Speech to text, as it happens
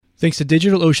Thanks to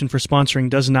DigitalOcean for sponsoring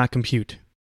Does Not Compute.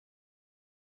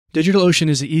 DigitalOcean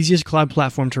is the easiest cloud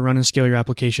platform to run and scale your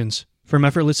applications. From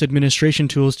effortless administration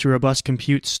tools to robust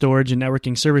compute, storage, and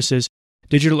networking services,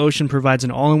 DigitalOcean provides an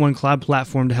all-in-one cloud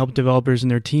platform to help developers and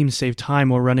their teams save time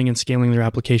while running and scaling their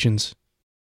applications.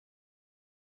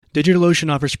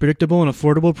 DigitalOcean offers predictable and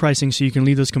affordable pricing so you can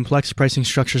leave those complex pricing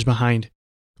structures behind.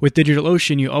 With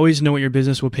DigitalOcean, you always know what your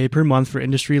business will pay per month for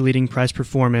industry-leading price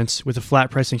performance with a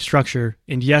flat pricing structure,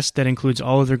 and yes, that includes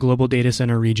all of their global data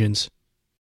center regions.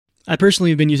 I personally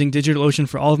have been using DigitalOcean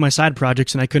for all of my side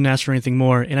projects, and I couldn't ask for anything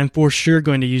more, and I'm for sure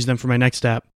going to use them for my next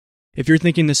app. If you're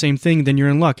thinking the same thing, then you're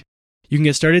in luck. You can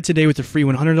get started today with a free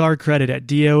 $100 credit at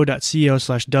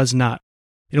do.co/doesnnot.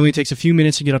 It only takes a few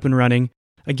minutes to get up and running.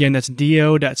 Again, that's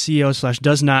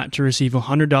do.co/doesnot to receive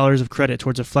 $100 of credit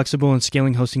towards a flexible and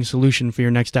scaling hosting solution for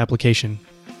your next application.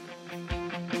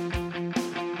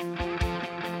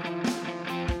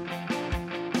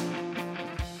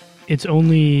 It's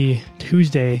only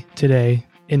Tuesday today,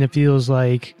 and it feels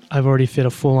like I've already fit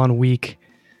a full-on week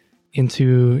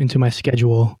into my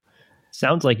schedule.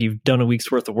 Sounds like you've done a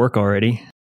week's worth of work already.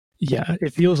 Yeah,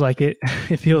 it feels like it.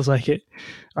 It feels like it.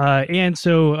 And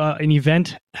so an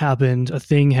event happened, a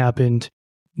thing happened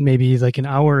maybe like an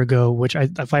hour ago, which I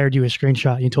fired you a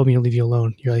screenshot. You told me to leave you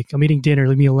alone. You're like, I'm eating dinner,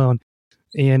 leave me alone.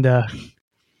 And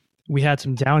we had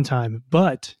some downtime,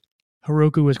 but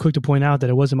Heroku was quick to point out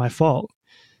that it wasn't my fault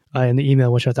in the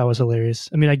email, which I thought was hilarious.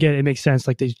 I mean, I get it, it makes sense.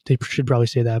 Like they should probably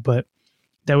say that, but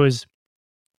that was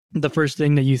the first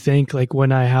thing that you think, like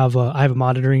when I have a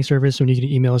monitoring service, when you get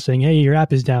an email saying, hey, your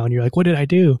app is down, you're like, what did I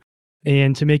do?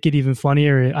 And to make it even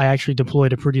funnier, I actually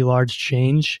deployed a pretty large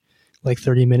change like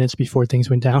 30 minutes before things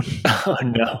went down. Oh,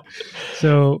 no.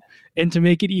 So, and to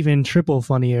make it even triple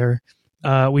funnier,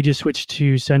 we just switched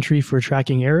to Sentry for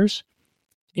tracking errors.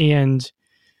 And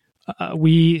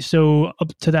so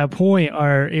up to that point,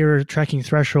 our error tracking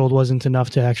threshold wasn't enough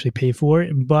to actually pay for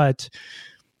it, but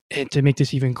and to make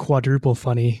this even quadruple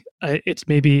funny, it's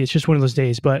just one of those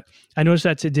days. But I noticed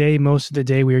that today, most of the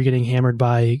day, we were getting hammered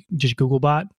by just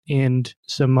Googlebot and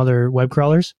some other web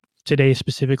crawlers. Today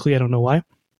specifically, I don't know why.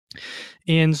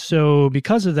 And so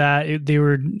because of that,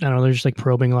 they're just like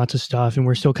probing lots of stuff, and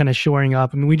we're still kind of shoring up.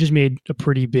 I mean, we just made a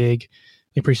pretty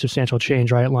substantial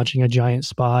change, right? Launching a giant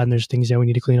spa, and there's things that we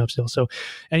need to clean up still. So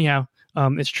anyhow,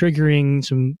 it's triggering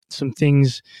some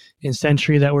things in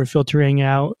Sentry that we're filtering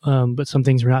out, but some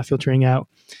things we're not filtering out.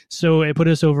 So it put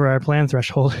us over our plan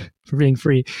threshold for being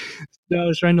free. So I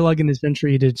was trying to log into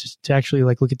Sentry to actually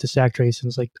like look at the stack trace, and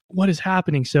it's like, what is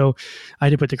happening? So I had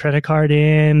to put the credit card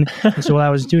in. And so while I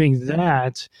was doing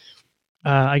that,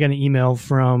 I got an email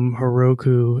from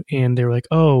Heroku, and they were like,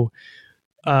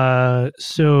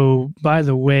 so by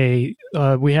the way,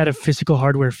 we had a physical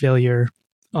hardware failure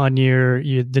on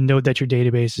the node that your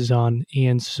database is on,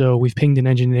 and so we've pinged an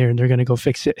engineer, and they're going to go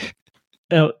fix it.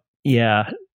 Oh, yeah.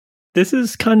 This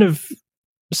is kind of...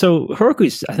 So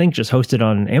Heroku's, I think, just hosted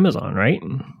on Amazon, right?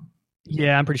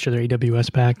 Yeah, I'm pretty sure they're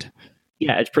AWS backed.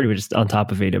 Yeah, it's pretty much just on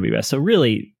top of AWS. So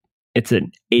really, it's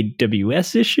an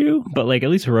AWS issue, but like at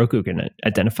least Heroku can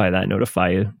identify that, notify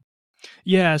you.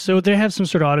 Yeah, so they have some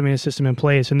sort of automated system in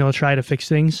place, and they'll try to fix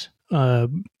things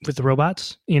with the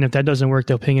robots. And if that doesn't work,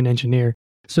 they'll ping an engineer.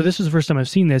 So this is the first time I've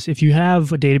seen this. If you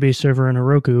have a database server in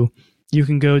Heroku, you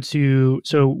can go to,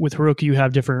 so with Heroku, you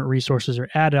have different resources or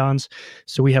add-ons.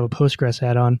 So we have a Postgres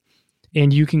add-on,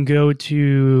 and you can go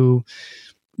to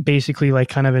basically like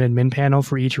kind of an admin panel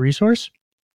for each resource.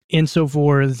 And so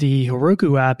for the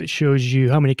Heroku app, it shows you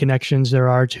how many connections there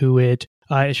are to it.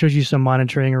 It shows you some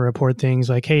monitoring or report things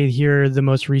like, hey, here are the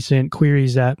most recent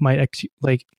queries that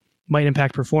might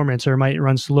impact performance or might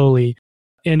run slowly.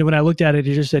 And when I looked at it,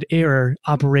 it just said error,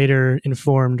 operator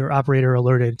informed or operator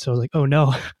alerted. So I was like, oh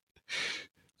no,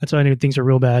 that's why I knew things are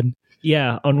real bad.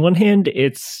 Yeah. On one hand,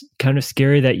 it's kind of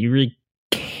scary that you really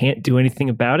can't do anything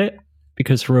about it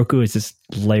because Heroku is this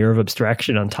layer of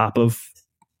abstraction on top of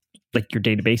like your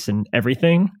database and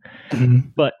everything. Mm-hmm.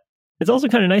 But it's also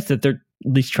kind of nice that they're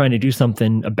at least trying to do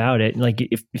something about it. Like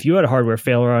if you had a hardware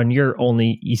failure on your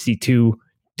only EC2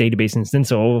 database instance,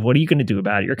 so what are you going to do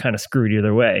about it? You're kind of screwed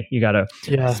either way. You got to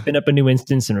spin up a new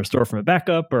instance and restore from a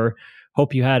backup, or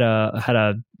hope you had a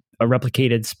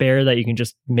replicated spare that you can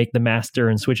just make the master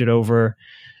and switch it over.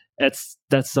 That's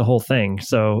the whole thing.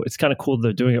 So it's kind of cool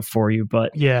they're doing it for you,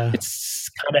 but yeah, it's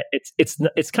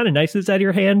kind of nice it's out of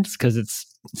your hands because it's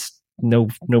no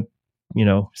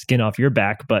skin off your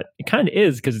back, but it kind of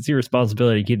is because it's your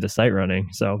responsibility to keep the site running.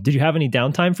 So did you have any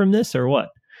downtime from this or what?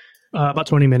 About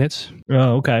 20 minutes.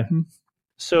 Oh, okay.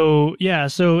 So yeah,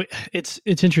 so it's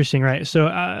interesting, right?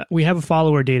 So we have a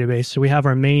follower database. So we have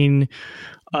our main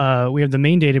we have the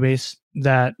main database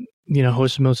that,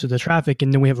 hosts most of the traffic.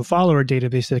 And then we have a follower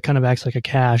database that kind of acts like a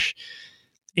cache.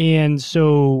 And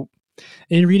so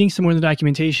in reading some more of the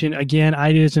documentation, again,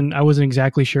 I wasn't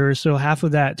exactly sure. So half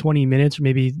of that 20 minutes, or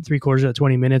maybe 3/4 of that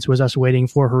 20 minutes was us waiting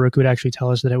for Heroku to actually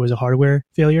tell us that it was a hardware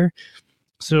failure.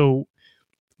 So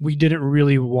we didn't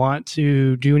really want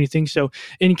to do anything. So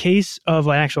in case of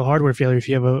an actual hardware failure, if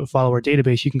you have a follower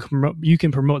database, you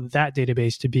can promote that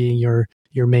database to being your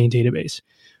main database.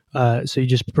 So you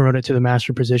just promote it to the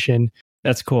master position.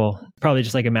 That's cool. Probably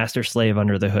just like a master slave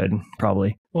under the hood,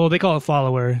 probably. Well, they call it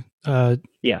follower.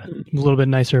 Yeah. A little bit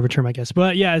nicer of a term, I guess.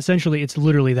 But yeah, essentially it's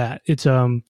literally that. It's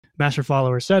master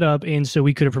follower setup. And so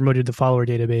we could have promoted the follower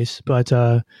database, but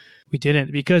we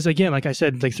didn't, because again, like I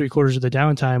said, like 3/4 of the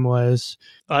downtime was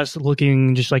us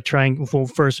looking, just like trying, well,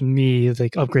 first me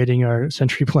like upgrading our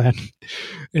Sentry plan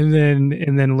and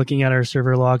then looking at our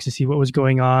server logs to see what was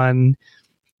going on.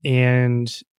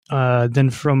 And then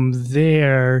from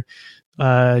there,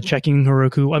 checking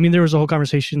Heroku. I mean, there was a whole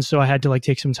conversation, so I had to like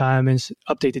take some time and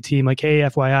update the team. Like, hey,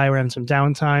 FYI, we're having some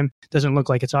downtime. Doesn't look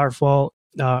like it's our fault.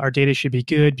 Our data should be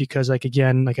good because, like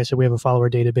I said, we have a follower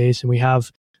database and we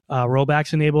have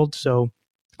rollbacks enabled. So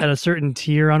at a certain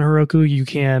tier on Heroku, you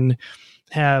can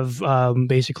have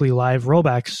basically live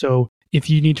rollbacks. So if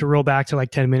you need to roll back to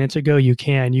like 10 minutes ago, you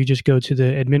can. You just go to the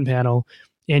admin panel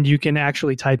and you can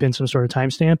actually type in some sort of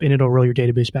timestamp and it'll roll your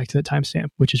database back to the timestamp,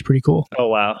 which is pretty cool. Oh,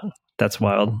 wow. That's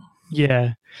wild.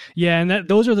 Yeah. Yeah. And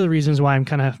those are the reasons why I'm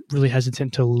kind of really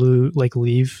hesitant to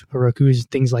leave Heroku, is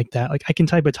things like that. Like I can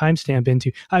type a timestamp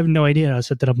into, I have no idea how to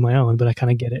set that up on my own, but I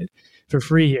kind of get it for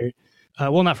free here.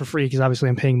 Well, not for free, because obviously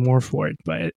I'm paying more for it,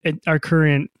 but at our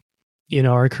current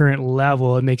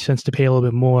level, it makes sense to pay a little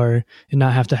bit more and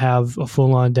not have to have a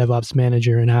full-on DevOps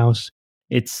manager in-house.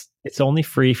 It's only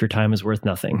free if your time is worth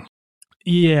nothing.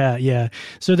 Yeah.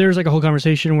 So there's like a whole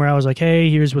conversation where I was like, hey,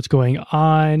 here's what's going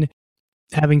on.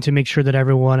 Having to make sure that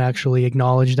everyone actually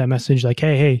acknowledged that message. Like,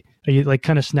 hey, are you, like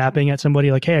kind of snapping at somebody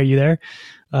like, hey, are you there?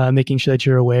 Making sure that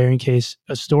you're aware in case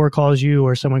a store calls you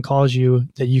or someone calls you,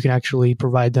 that you can actually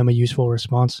provide them a useful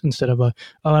response instead of I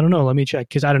don't know, let me check.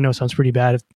 Because I don't know, sounds pretty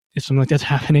bad if something like that's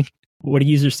happening. What do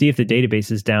users see if the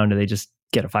database is down? Do they just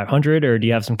get a 500, or do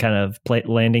you have some kind of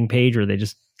landing page, or they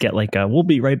just get like a "we'll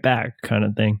be right back" kind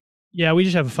of thing? Yeah, we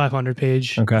just have a 500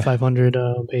 page, okay. 500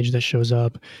 page that shows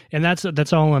up, and that's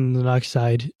all on the Nux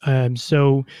side.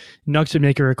 So Nux would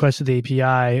make a request to the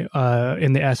API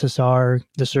in the SSR,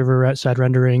 the server side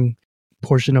rendering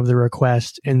portion of the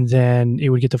request, and then it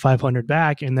would get the 500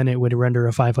 back, and then it would render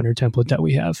a 500 template that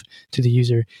we have to the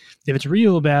user. If it's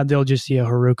real bad, they'll just see a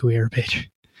Heroku error page,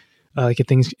 like if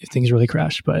things really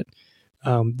crash. But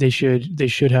they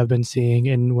should have been seeing,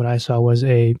 and what I saw was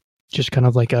just kind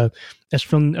of like about as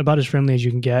friendly as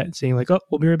you can get, saying like, oh,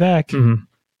 we'll be right back. Mm-hmm.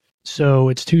 So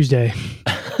it's Tuesday.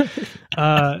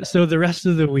 So the rest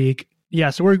of the week,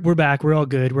 yeah, so we're back. We're all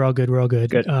good.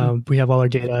 Good. We have all our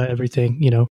data, everything,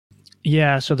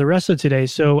 Yeah, so the rest of today,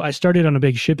 so I started on a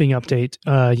big shipping update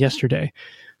yesterday.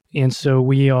 And so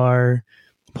we are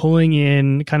pulling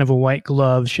in kind of a white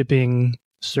glove shipping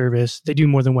service. They do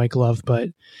more than white glove,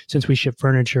 but since we ship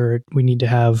furniture, we need to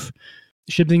have...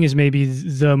 Shipping is maybe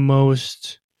the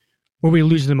most, where we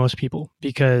lose the most people,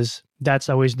 because that's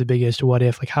always the biggest what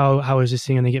if. Like, how is this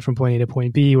thing going to get from point A to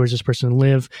point B? Where does this person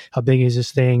live? How big is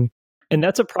this thing? And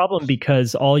that's a problem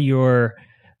because all your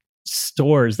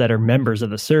stores that are members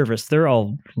of the service, they're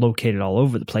all located all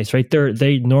over the place, right?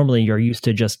 They normally are used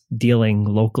to just dealing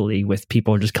locally with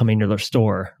people just coming to their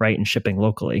store, right, and shipping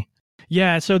locally.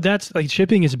 Yeah, so that's like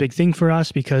shipping is a big thing for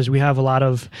us because we have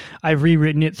I've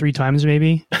rewritten it 3 times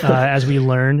maybe as we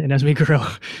learn and as we grow.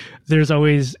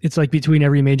 It's like between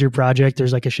every major project,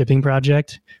 there's like a shipping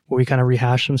project where we kind of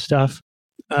rehash some stuff.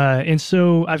 And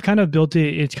so I've kind of built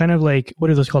it. It's kind of like, what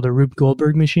are those called? A Rube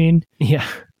Goldberg machine? Yeah.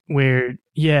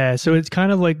 So it's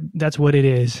kind of like, that's what it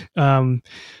is. The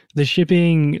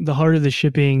heart of the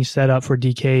shipping setup for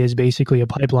DK is basically a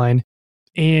pipeline,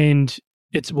 and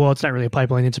it's not really a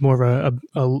pipeline. It's more of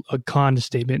a con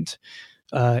statement.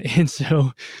 And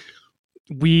so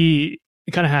it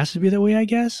kind of has to be that way, I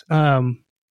guess. I'm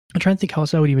trying to think how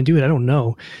else I would even do it. I don't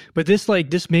know. But this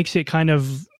makes it kind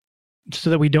of so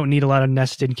that we don't need a lot of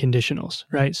nested conditionals,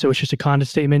 right? So it's just a con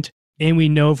statement. And we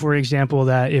know, for example,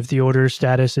 that if the order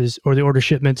status or the order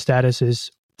shipment status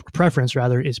is preference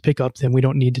rather is pickup, then we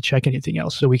don't need to check anything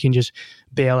else. So we can just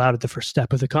bail out at the first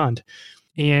step of the con.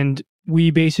 And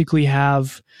we basically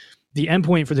have the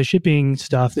endpoint for the shipping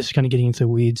stuff. This is kind of getting into the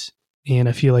weeds, and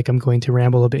I feel like I'm going to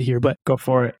ramble a bit here, but go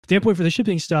for it. The endpoint for the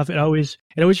shipping stuff, it always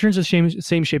turns the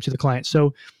same shape to the client.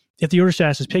 So if the order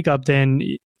status is pickup, then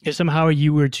if somehow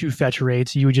you were to fetch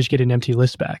rates, you would just get an empty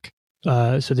list back.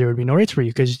 So there would be no rates for you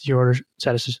because your order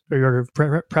status or your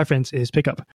order preference is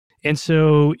pickup. And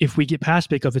so if we get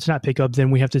past pickup, if it's not pickup, then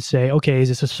we have to say, okay, is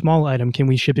this a small item? Can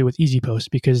we ship it with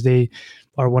EasyPost? Because they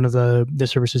are one of the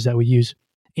services that we use.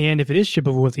 And if it is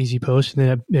shippable with EasyPost,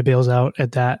 then it bails out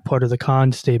at that part of the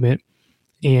con statement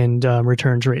and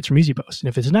returns rates from EasyPost. And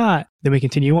if it's not, then we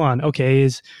continue on. Okay,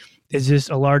 is this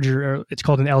a larger, it's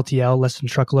called an LTL, less than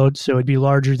truckload. So it'd be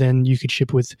larger than you could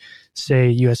ship with,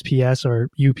 say, USPS or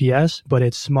UPS, but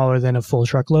it's smaller than a full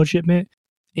truckload shipment.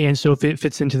 And so if it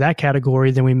fits into that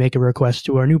category, then we make a request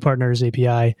to our new partners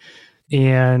API,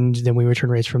 and then we return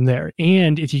rates from there.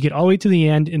 And if you get all the way to the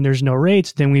end and there's no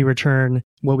rates, then we return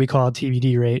what we call a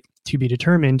TBD rate, to be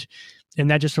determined.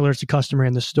 And that just alerts the customer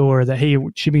in the store that, hey,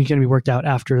 shipping is going to be worked out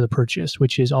after the purchase,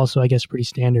 which is also, I guess, pretty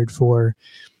standard for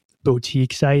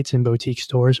boutique sites and boutique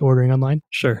stores ordering online.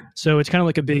 Sure. So it's kind of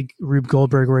like a big Rube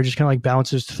Goldberg where it just kind of like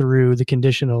bounces through the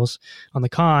conditionals on the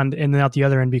con, and then out the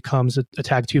other end becomes a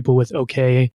tag tuple with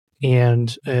okay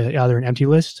and either an empty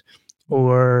list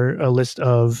or a list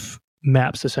of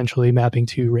maps, essentially mapping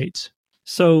to rates.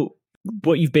 So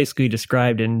what you've basically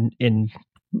described in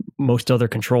most other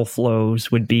control flows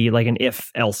would be like an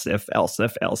if, else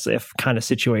if kind of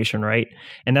situation, right?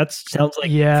 And that sounds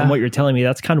like, from what you're telling me,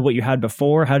 that's kind of what you had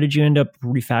before. How did you end up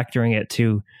refactoring it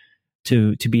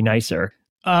to be nicer?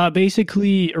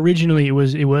 Basically, originally it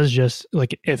was just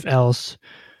like if else.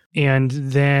 And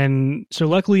then, so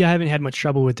luckily I haven't had much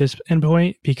trouble with this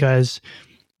endpoint because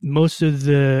most of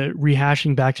the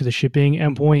rehashing back to the shipping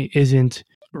endpoint isn't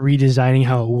redesigning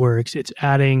how it works. It's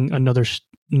adding another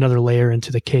layer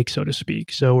into the cake, so to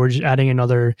speak. So we're just adding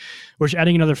another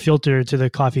filter to the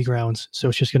coffee grounds. So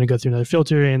it's just going to go through another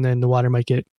filter, and then the water might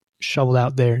get shoveled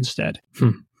out there instead.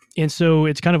 And so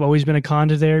it's kind of always been a con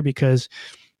to there because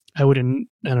I don't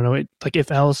know, like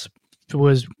if else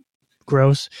was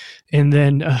gross, and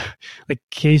then like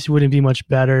case wouldn't be much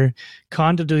better.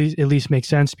 Con to at least makes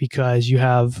sense because you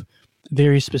have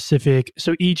very specific.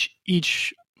 So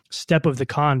each step of the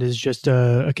con is just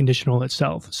a conditional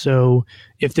itself. So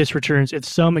if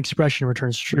some expression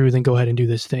returns true, then go ahead and do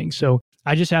this thing. So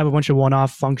I just have a bunch of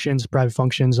one-off functions, private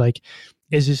functions, like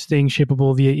is this thing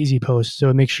shippable via EasyPost? So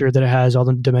it makes sure that it has all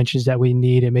the dimensions that we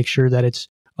need, and make sure that it's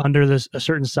under a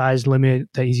certain size limit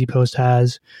that EasyPost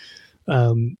has.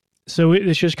 So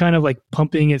it's just kind of like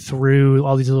pumping it through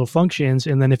all these little functions,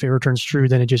 and then if it returns true,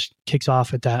 then it just kicks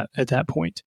off at that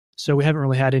point. So we haven't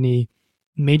really had any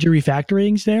major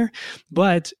refactorings there.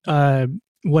 But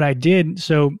what I did,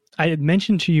 so I had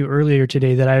mentioned to you earlier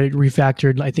today that I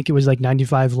refactored, I think it was like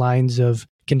 95 lines of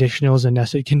conditionals and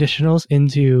nested conditionals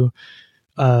into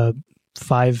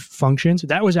 5 functions.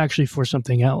 That was actually for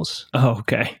something else. Oh,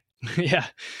 okay. Yeah.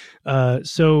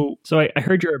 So I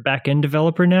heard you're a back-end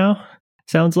developer now,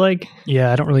 sounds like.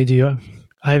 Yeah, I don't really do.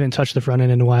 I haven't touched the front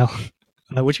end in a while,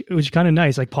 which is kind of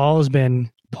nice. Like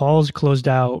Paul's closed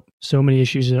out so many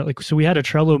issues. Like, so we had a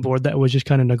Trello board that was just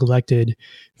kind of neglected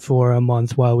for a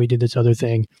month while we did this other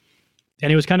thing.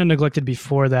 And it was kind of neglected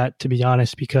before that, to be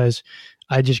honest, because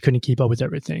I just couldn't keep up with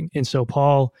everything. And so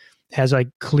Paul has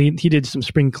he did some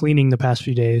spring cleaning the past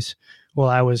few days while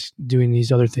I was doing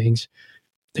these other things,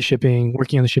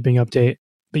 working on the shipping update.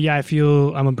 But yeah, I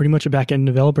feel I'm pretty much a back-end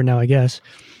developer now, I guess.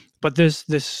 But this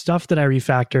stuff that I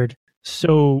refactored,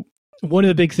 so one of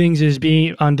the big things is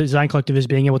being on Design Collective is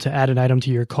being able to add an item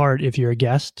to your cart if you're a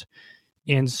guest.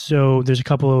 And so there's a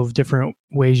couple of different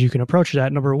ways you can approach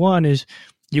that. Number one is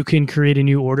you can create a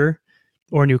new order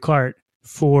or a new cart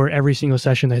for every single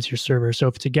session that's your server. So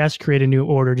if it's a guest, create a new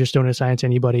order, just don't assign it to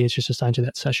anybody. It's just assigned to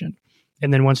that session.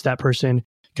 And then once that person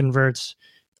converts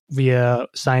via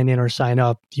sign in or sign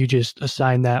up, you just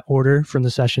assign that order from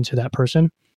the session to that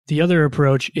person. The other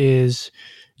approach is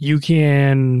you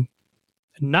can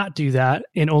not do that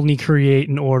and only create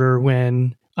an order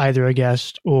when either a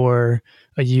guest or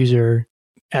a user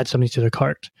adds something to their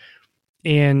cart.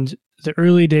 And the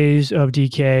early days of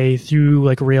DK through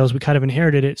like Rails, we kind of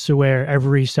inherited it so where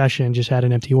every session just had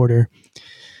an empty order.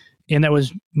 And that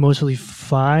was mostly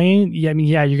fine. Yeah, I mean,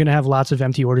 yeah, you're going to have lots of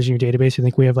empty orders in your database. I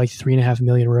think we have like 3.5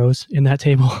 million rows in that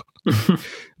table,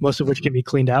 most of which can be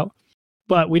cleaned out.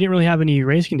 But we didn't really have any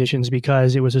race conditions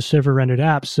because it was a server rendered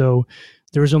app. So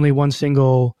there was only one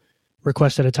single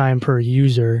request at a time per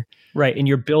user. Right. And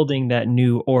you're building that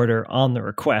new order on the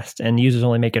request, and the user's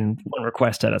only making one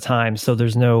request at a time. So they're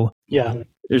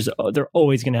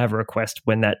always going to have a request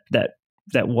when that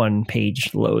one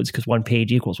page loads, because one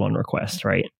page equals one request,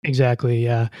 right? Exactly.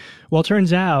 Yeah. Well, it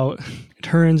turns out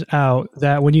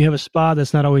that when you have a spa,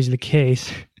 that's not always the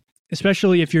case.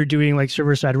 especially if you're doing like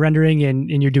server-side rendering and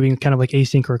you're doing kind of like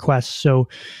async requests. So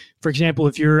for example,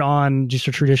 if you're on just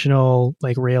a traditional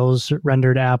like Rails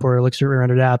rendered app or Elixir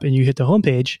rendered app and you hit the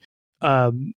homepage,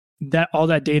 that all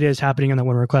that data is happening on that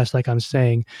one request, like I'm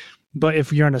saying. But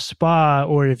if you're on a SPA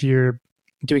or if you're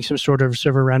doing some sort of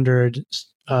server rendered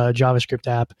JavaScript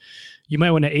app, you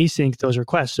might want to async those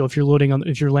requests. So if you're landing on the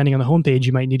homepage,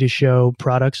 you might need to show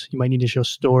products, you might need to show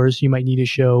stores, you might need to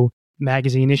show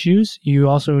magazine issues. You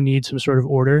also need some sort of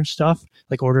order stuff,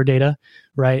 like order data,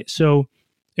 right? So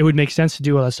it would make sense to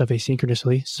do all that stuff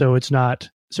asynchronously. So it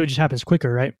just happens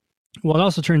quicker, right? Well, it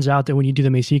also turns out that when you do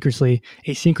them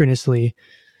asynchronously,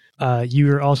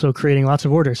 you're also creating lots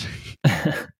of orders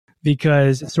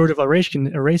because it's sort of a race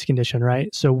condition,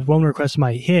 right? So one request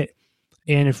might hit,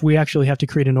 and if we actually have to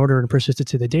create an order and persist it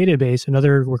to the database,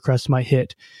 another request might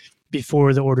hit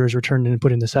before the order is returned and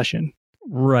put in the session.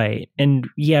 Right. And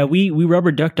yeah, we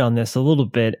rubber ducked on this a little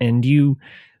bit, and you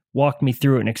walked me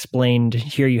through it and explained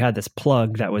here you had this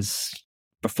plug that was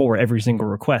before every single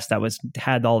request that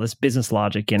had all this business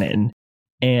logic in it.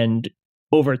 And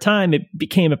over time, it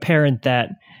became apparent that,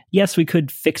 yes, we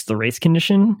could fix the race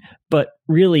condition, but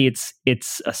really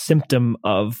it's a symptom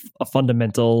of a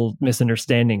fundamental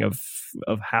misunderstanding of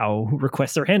how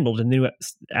requests are handled in the new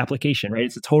application, right?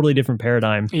 It's a totally different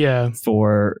paradigm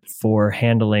for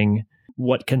handling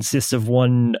what consists of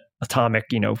one atomic,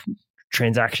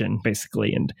 transaction,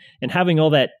 basically. And having all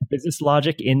that business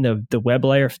logic in the web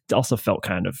layer also felt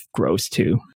kind of gross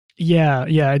too. Yeah,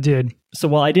 I did. So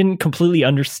while I didn't completely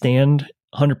understand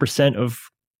 100% of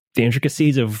the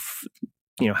intricacies of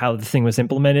how the thing was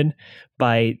implemented,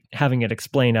 by having it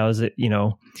explained, I was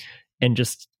and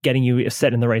just getting you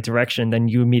set in the right direction, then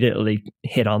you immediately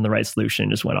hit on the right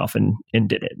solution, just went off and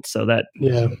did it. So that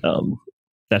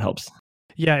that helps.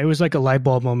 Yeah, it was like a light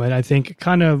bulb moment. I think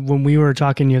kind of when we were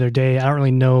talking the other day, I don't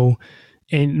really know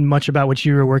much about what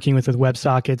you were working with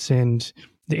WebSockets and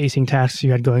the async tasks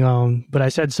you had going on, but I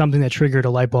said something that triggered a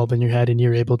light bulb in your head and you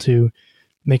were able to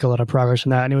make a lot of progress on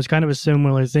that. And it was kind of a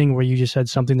similar thing where you just said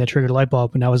something that triggered a light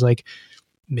bulb, and I was like,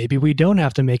 maybe we don't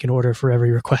have to make an order for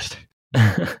every request.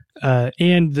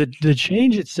 And the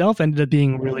change itself ended up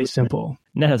being really simple.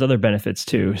 And that has other benefits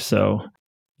too. So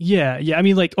yeah. I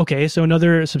mean, like, okay, so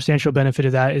another substantial benefit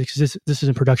of that is this is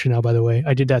in production now, by the way.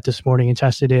 I did that this morning and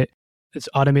tested it. It's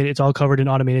automated. It's all covered in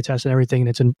automated tests and everything,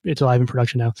 and it's live in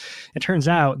production now. It turns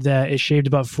out that it shaved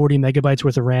about 40 megabytes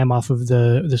worth of RAM off of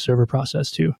the server process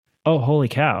too. Oh, holy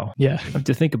cow. Yeah. I have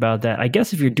to think about that. I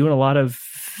guess if you're doing a lot of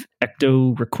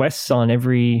ecto requests on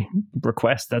every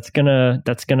request, that's gonna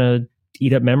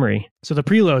eat up memory. So the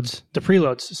preloads.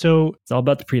 So it's all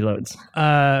about the preloads.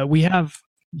 We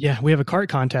have a cart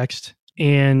context,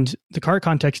 and the cart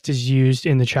context is used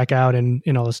in the checkout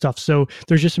and all this stuff. So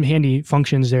there's just some handy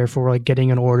functions there for like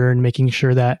getting an order and making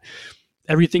sure that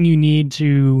everything you need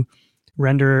to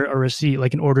render a receipt,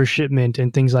 like an order shipment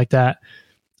and things like that,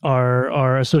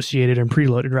 are associated and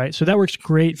preloaded, right? So that works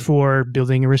great for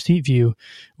building a receipt view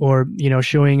or,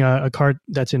 showing a cart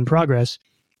that's in progress.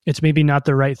 It's maybe not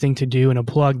the right thing to do in a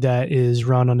plug that is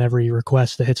run on every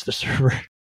request that hits the server.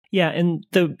 Yeah, and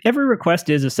every request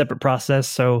is a separate process,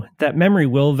 so that memory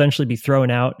will eventually be thrown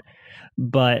out,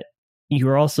 but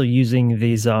you're also using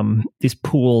these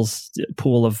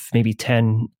pool of maybe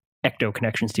 10 ecto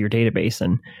connections to your database,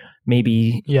 and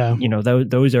maybe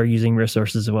those are using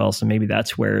resources as well, so maybe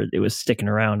that's where it was sticking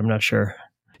around. I'm not sure.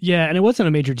 Yeah, and it wasn't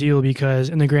a major deal because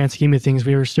in the grand scheme of things,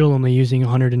 we were still only using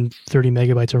 130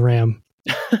 megabytes of RAM.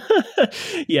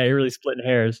 Yeah, you're really splitting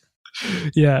hairs.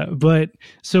 Yeah, but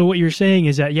so what you're saying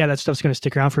is that, that stuff's going to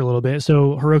stick around for a little bit.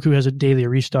 So Heroku has a daily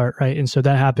restart, right? And so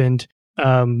that happened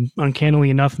uncannily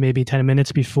enough, maybe 10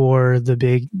 minutes before the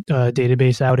big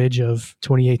database outage of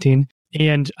 2018.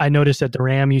 And I noticed that the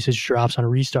RAM usage drops on a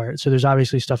restart. So there's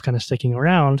obviously stuff kind of sticking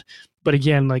around. But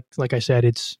again, like I said,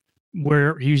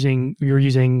 you're using a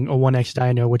 1X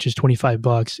dyno, which is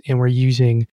 $25, and we're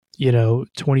using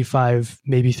 25,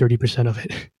 maybe 30% of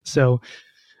it. So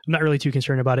I'm not really too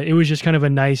concerned about it. It was just kind of a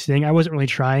nice thing. I wasn't really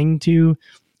trying to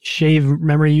shave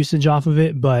memory usage off of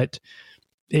it, but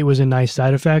it was a nice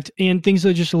side effect. And things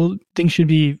should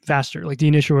be faster. Like the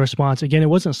initial response, again, it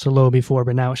wasn't slow before,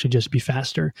 but now it should just be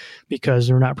faster because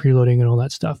they're not preloading and all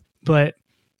that stuff. But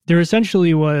there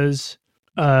essentially was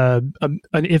an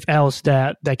if else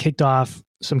that kicked off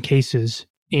some cases,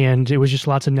 and it was just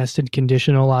lots of nested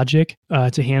conditional logic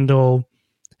to handle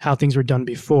how things were done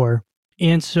before.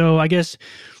 And so I guess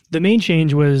the main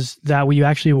change was that we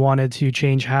actually wanted to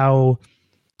change how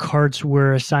carts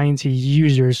were assigned to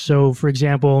users. So for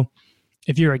example,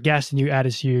 if you're a guest and you add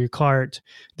us to your cart,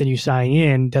 then you sign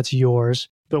in, that's yours.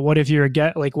 But what if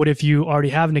what if you already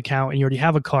have an account and you already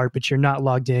have a cart, but you're not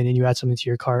logged in and you add something to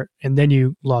your cart and then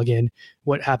you log in?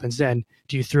 What happens then?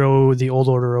 Do you throw the old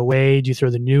order away? Do you throw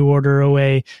the new order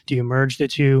away? Do you merge the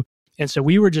two? And so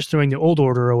we were just throwing the old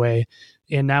order away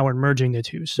and now we're merging the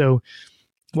two. So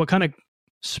what kind of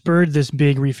spurred this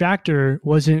big refactor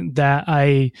wasn't that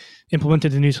I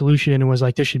implemented the new solution and was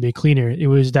like, this should be cleaner. It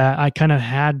was that I kind of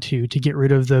had to get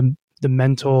rid of the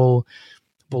mental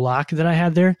block that I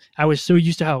had there. I was so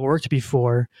used to how it worked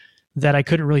before that I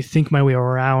couldn't really think my way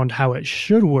around how it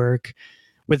should work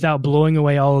without blowing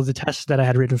away all of the tests that I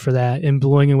had written for that and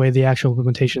blowing away the actual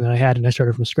implementation that I had. And I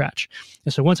started from scratch.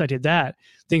 And so once I did that,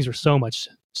 things were so much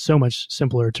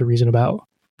simpler to reason about.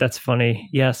 That's funny.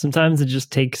 Yeah, sometimes it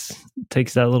just takes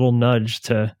that little nudge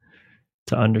to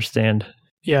understand.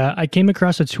 Yeah, I came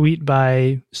across a tweet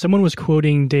by someone was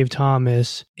quoting Dave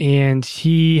Thomas, and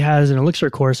he has an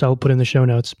Elixir course I'll put in the show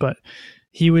notes, but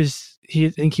I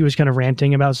think he was kind of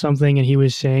ranting about something, and he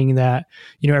was saying that,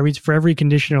 for every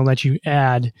conditional that you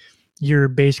add, you're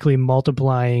basically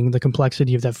multiplying the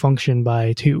complexity of that function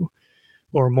by 2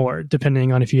 or more,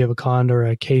 depending on if you have a cond or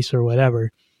a case or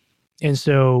whatever. And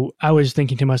so I was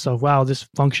thinking to myself, wow, this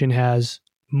function has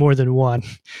more than one.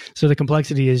 So the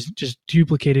complexity is just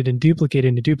duplicated and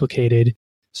duplicated and duplicated.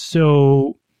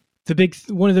 So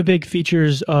one of the big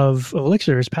features of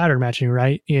Elixir is pattern matching,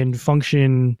 right? In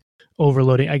function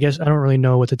overloading. I guess I don't really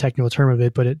know what the technical term of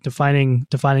it, but defining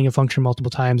a function multiple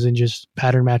times and just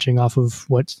pattern matching off of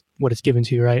what it's given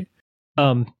to you, right?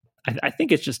 I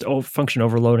think it's just function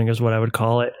overloading is what I would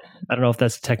call it. I don't know if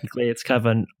that's technically, it's kind of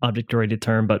an object-oriented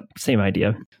term, but same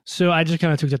idea. So I just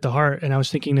kind of took that to heart, and I was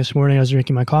thinking this morning, I was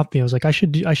drinking my coffee, I was like, I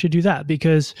should do that,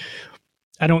 because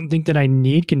I don't think that I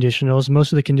need conditionals.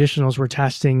 Most of the conditionals were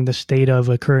testing the state of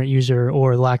a current user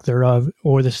or lack thereof,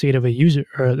 or the state of a user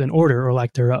or an order or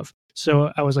lack thereof.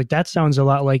 So I was like, that sounds a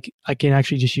lot like I can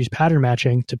actually just use pattern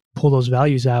matching to pull those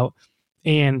values out.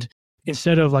 And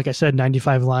instead of, like I said,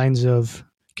 95 lines of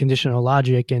conditional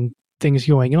logic and things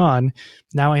going on,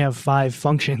 now I have 5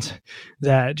 functions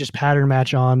that just pattern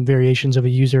match on variations of a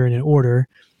user and an order,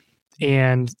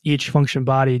 and each function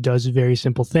body does a very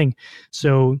simple thing.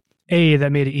 So A,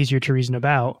 that made it easier to reason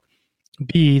about.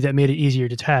 B, that made it easier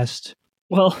to test.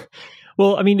 Well,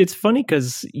 I mean, it's funny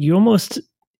because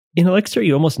in Elixir,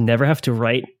 you almost never have to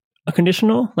write a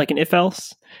conditional, like an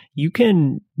if-else. You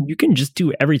can just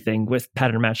do everything with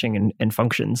pattern matching and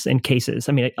functions and cases.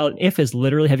 I mean, an if is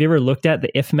literally, have you ever looked at the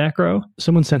if macro?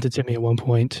 Someone sent it to me at one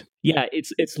point. Yeah,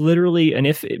 it's literally an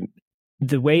if.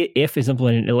 The way if is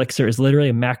implemented in Elixir is literally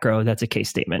a macro that's a case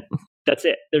statement. That's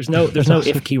it. There's no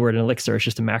if keyword in Elixir. It's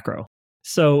just a macro.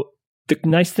 So the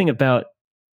nice thing about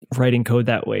writing code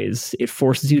that way is it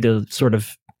forces you to sort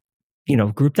of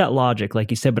group that logic,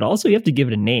 like you said, but also you have to give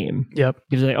it a name. Yep.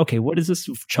 You're like, okay, what is this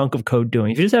chunk of code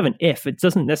doing? If you just have an if, it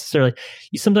doesn't necessarily,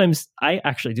 I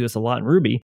actually do this a lot in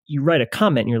Ruby. You write a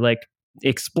comment and you're like, it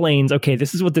explains, okay,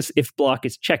 this is what this if block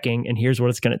is checking and here's what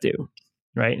it's going to do,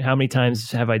 right? How many times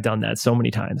have I done that? So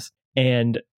many times.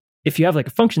 And if you have like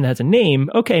a function that has a name,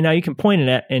 okay, now you can point it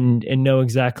at and know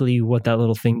exactly what that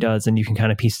little thing does, and you can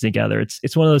kind of piece it together.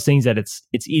 It's one of those things that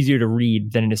it's easier to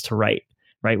read than it is to write,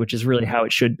 right? Which is really how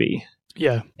it should be.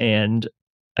 Yeah. And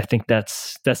I think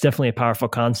that's definitely a powerful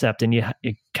concept, and you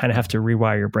kind of have to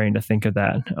rewire your brain to think of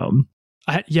that.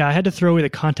 I had to throw away the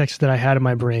context that I had in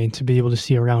my brain to be able to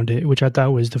see around it, which I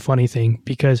thought was the funny thing,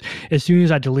 because as soon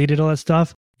as I deleted all that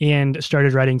stuff and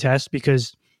started writing tests,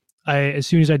 because as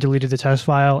soon as I deleted the test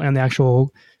file and the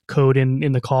actual code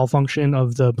in the call function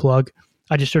of the plug,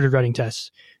 I just started writing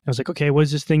tests. I was like, okay, what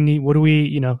does this thing need? What do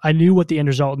we, I knew what the end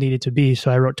result needed to be. So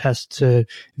I wrote tests to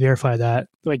verify that.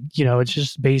 Like, it's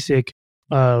just basic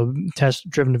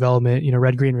test-driven development,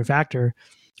 red, green, refactor.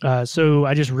 So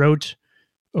I just wrote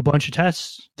a bunch of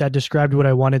tests that described what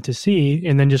I wanted to see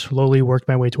and then just slowly worked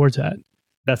my way towards that.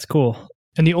 That's cool.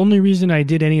 And the only reason I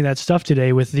did any of that stuff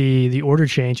today with the order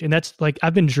change, and that's like,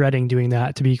 I've been dreading doing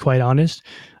that, to be quite honest.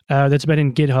 That's been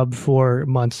in GitHub for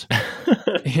months.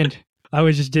 And I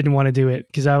just didn't want to do it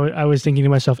because I was thinking to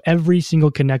myself, every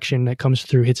single connection that comes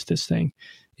through hits this thing.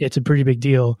 It's a pretty big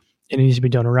deal and it needs to be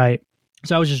done right.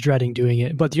 So I was just dreading doing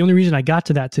it. But the only reason I got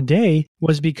to that today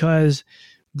was because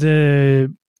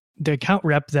the account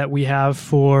rep that we have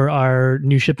for our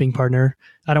new shipping partner,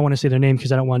 I don't want to say their name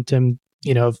because I don't want them,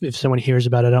 if someone hears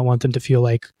about it, I don't want them to feel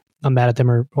like I'm mad at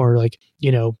them or like,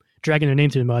 dragging their name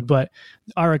through the mud. But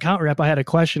our account rep, I had a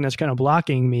question that's kind of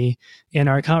blocking me, and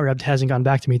our account rep hasn't gotten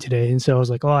back to me today. And so I was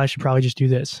like, I should probably just do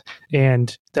this.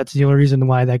 And that's the only reason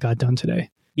why that got done today.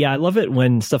 Yeah, I love it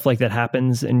when stuff like that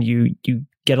happens and you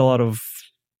get a lot of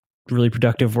really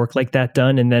productive work like that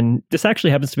done. And then this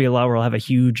actually happens to be a lot where I'll have a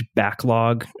huge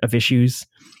backlog of issues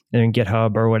in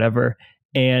GitHub or whatever.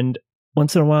 And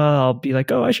once in a while, I'll be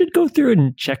like, oh, I should go through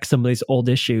and check some of these old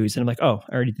issues. And I'm like, oh,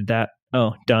 I already did that.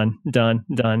 Oh, done.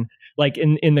 Like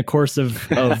in the course of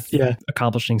Yeah.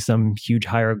 accomplishing some huge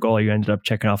higher goal, you ended up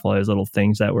checking off all those little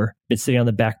things that were been sitting on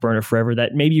the back burner forever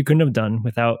that maybe you couldn't have done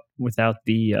without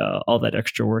the all that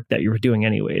extra work that you were doing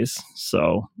anyways.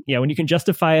 So yeah, when you can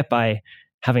justify it by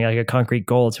having like a concrete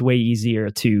goal, it's way easier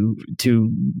to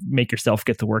make yourself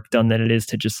get the work done than it is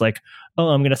to just like, oh,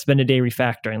 I'm going to spend a day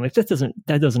refactoring. Like that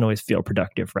doesn't always feel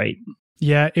productive, right?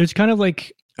 Yeah, it was kind of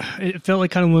like, it felt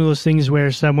like kind of one of those things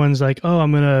where someone's like, oh,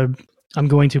 I'm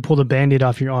going to pull the Band-Aid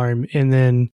off your arm, and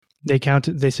then they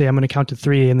say I'm going to count to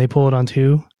 3, and they pull it on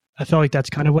 2. I felt like that's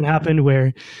kind of what happened,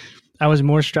 where I was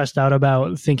more stressed out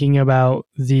about thinking about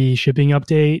the shipping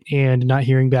update and not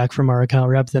hearing back from our account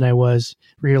rep than I was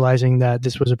realizing that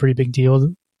this was a pretty big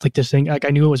deal. Like this thing, like I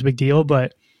knew it was a big deal,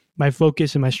 but my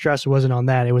focus and my stress wasn't on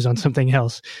that. It was on something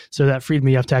else. So that freed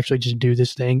me up to actually just do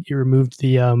this thing. It removed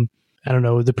the,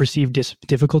 the perceived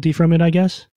difficulty from it, I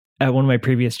guess. At one of my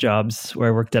previous jobs where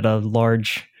I worked at a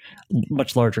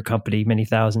much larger company, many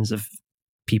thousands of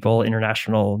people,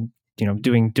 international,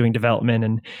 doing development.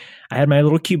 And I had my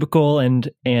little cubicle and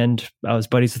I was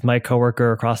buddies with my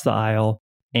coworker across the aisle,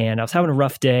 and I was having a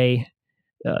rough day,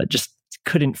 just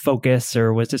couldn't focus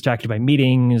or was distracted by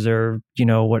meetings or,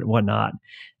 whatnot.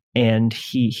 And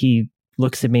he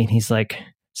looks at me and he's like,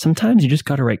 sometimes you just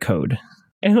got to write code.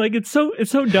 And like, it's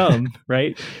so dumb,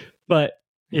 right? But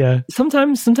yeah,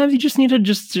 sometimes you just need to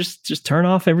just turn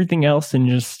off everything else and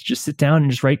just sit down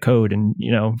and just write code and,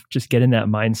 just get in that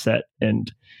mindset.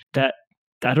 And that,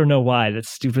 I don't know why, that's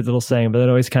a stupid little saying, but that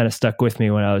always kind of stuck with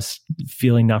me when I was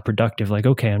feeling not productive. Like,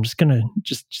 okay, I'm just gonna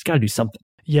just got to do something.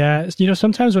 Yeah,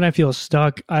 sometimes when I feel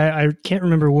stuck, I can't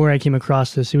remember where I came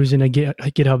across this. It was in a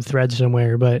GitHub thread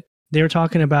somewhere, but they were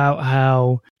talking about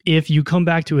how if you come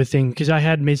back to a thing, because I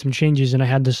had made some changes and I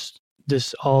had this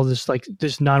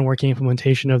non-working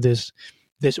implementation of this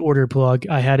order plug.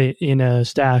 I had it in a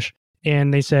stash,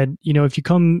 and they said,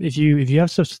 if you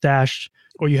have stuff stashed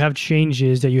or you have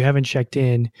changes that you haven't checked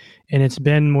in and it's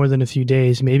been more than a few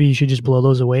days, maybe you should just blow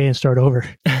those away and start over.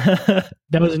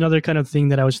 That was another kind of thing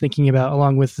that I was thinking about,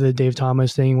 along with the Dave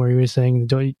Thomas thing where he was saying,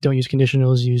 don't use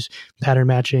conditionals, use pattern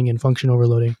matching and function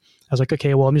overloading. I was like,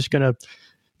 okay, well, I'm just going to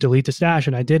delete the stash.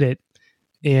 And I did it.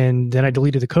 And then I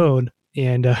deleted the code,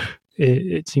 and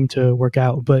it seemed to work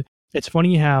out. But it's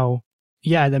funny how,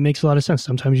 yeah, that makes a lot of sense.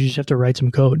 Sometimes you just have to write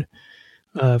some code.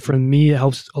 For me, it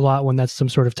helps a lot when that's some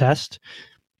sort of test.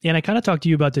 And I kind of talked to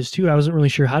you about this too. I wasn't really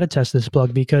sure how to test this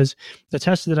plug because the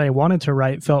test that I wanted to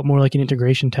write felt more like an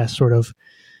integration test, sort of.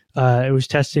 It was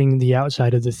testing the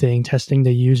outside of the thing, testing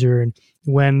the user. And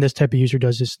when this type of user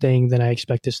does this thing, then I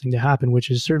expect this thing to happen, which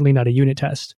is certainly not a unit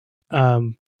test.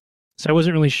 So I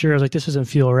wasn't really sure. I was like, this doesn't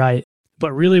feel right.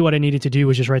 But really what I needed to do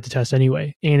was just write the test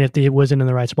anyway. And if it wasn't in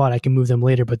the right spot, I can move them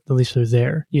later, but at least they're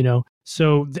there,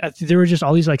 So there were just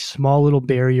all these like small little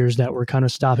barriers that were kind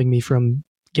of stopping me from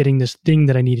getting this thing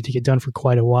that I needed to get done for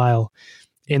quite a while.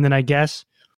 And then I guess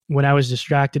when I was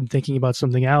distracted thinking about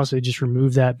something else, I just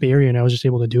removed that barrier and I was just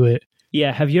able to do it.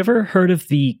 Yeah. Have you ever heard of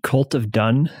the Cult of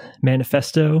Done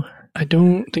manifesto? I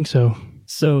don't think so.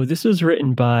 So this was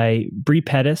written by Bree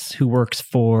Pettis, who works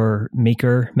for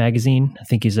Maker magazine. I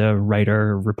think he's a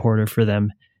writer, reporter for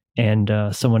them. And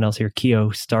someone else here,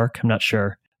 Keo Stark, I'm not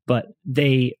sure. But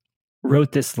they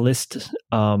wrote this list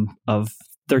of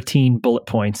 13 bullet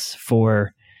points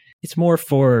it's more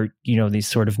for, these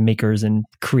sort of makers and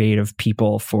creative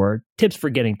people for tips for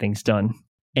getting things done.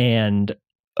 And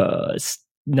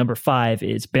number 5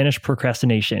 is banish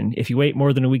procrastination. If you wait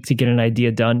more than a week to get an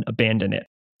idea done, abandon it.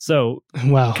 So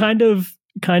wow, kind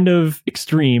of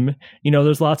extreme.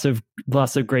 There's lots of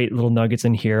great little nuggets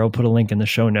in here. I'll put a link in the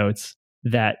show notes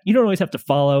that you don't always have to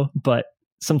follow, but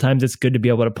sometimes it's good to be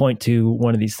able to point to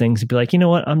one of these things and be like, you know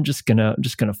what, I'm just gonna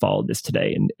follow this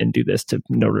today and do this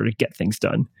in order to get things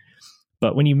done.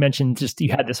 But when you mentioned just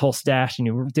you had this whole stash and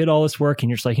you did all this work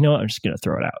and you're just like, you know what, I'm just gonna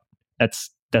throw it out.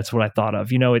 That's what I thought of.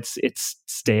 It's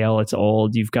stale, it's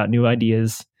old. You've got new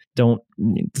ideas.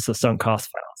 It's a sunk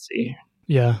cost fallacy.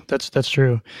 Yeah, that's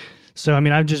true. So,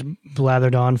 I've just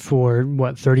blathered on for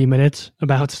 30 minutes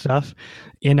about stuff.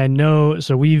 And I know,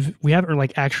 so we haven't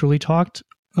like actually talked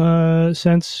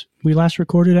since we last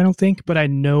recorded, I don't think, but I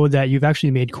know that you've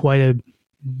actually made quite a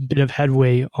bit of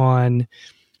headway on,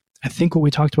 I think, what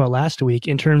we talked about last week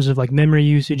in terms of like memory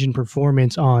usage and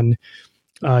performance on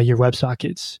your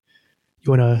WebSockets.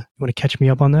 You want to catch me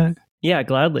up on that? Yeah,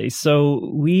 gladly.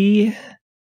 So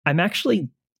I'm actually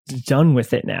done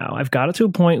with it now. I've got it to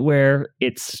a point where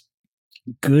it's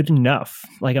good enough.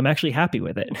 Like I'm actually happy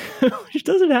with it, which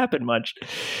doesn't happen much.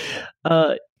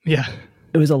 Yeah.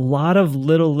 It was a lot of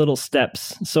little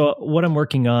steps. So what I'm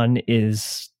working on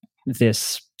is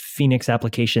this Phoenix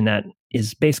application that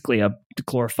is basically a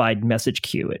glorified message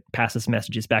queue. It passes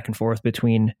messages back and forth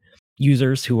between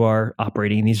users who are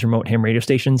operating these remote ham radio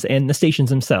stations and the stations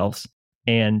themselves.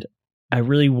 And I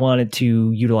really wanted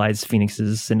to utilize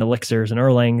Phoenix's and Elixir's and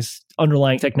Erlang's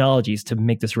underlying technologies to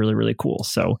make this really, really cool.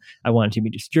 So I wanted it to be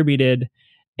distributed,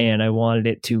 and I wanted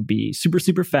it to be super,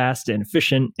 super fast and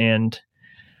efficient, and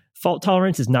fault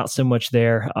tolerance is not so much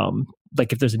there.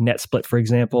 Like if there's a net split, for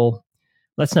example,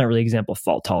 that's not really an example of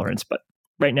fault tolerance, but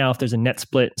right now if there's a net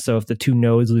split, so if the two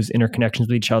nodes lose interconnections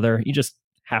with each other, you just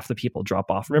half the people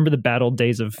drop off. Remember the bad old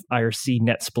days of IRC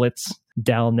net splits,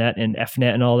 DALnet and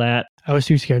FNet and all that? I was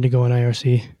too scared to go on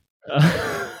IRC.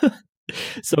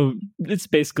 So it's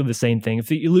basically the same thing.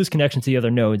 If you lose connection to the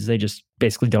other nodes, they just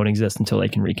basically don't exist until they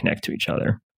can reconnect to each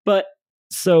other. But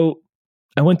so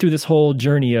I went through this whole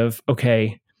journey of,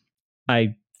 okay,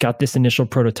 I got this initial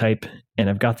prototype and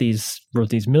I've got wrote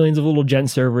these millions of little gen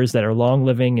servers that are long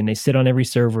living and they sit on every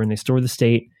server and they store the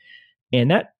state. And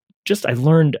that I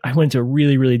went into a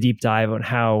really, really deep dive on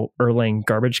how Erlang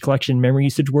garbage collection memory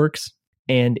usage works.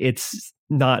 And it's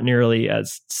not nearly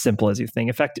as simple as you think.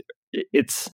 In fact,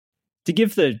 it's to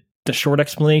give the short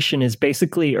explanation is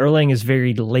basically Erlang is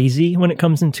very lazy when it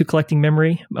comes into collecting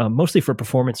memory, mostly for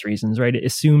performance reasons, right? It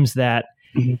assumes that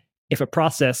if a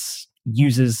process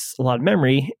uses a lot of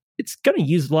memory, it's going to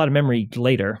use a lot of memory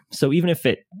later. So even if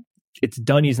it's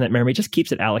done using that memory, it just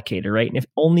keeps it allocated, right? And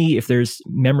if there's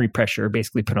memory pressure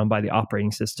basically put on by the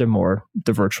operating system or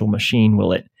the virtual machine,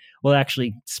 will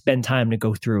actually spend time to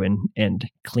go through and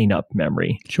clean up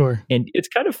memory. Sure. And it's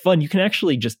kind of fun. You can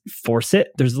actually just force it.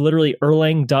 There's literally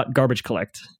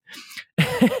erlang.garbagecollect.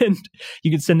 And you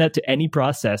can send that to any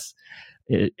process.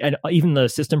 And even the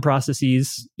system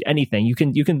processes, anything. You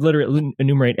can literally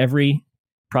enumerate every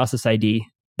process ID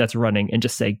that's running and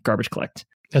just say garbage collect.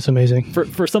 That's amazing.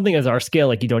 For something as our scale,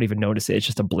 like you don't even notice it. It's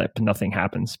just a blip. Nothing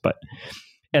happens.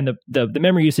 And the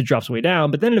memory usage drops way down,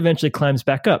 but then it eventually climbs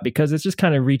back up because it just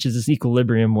kind of reaches this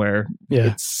equilibrium where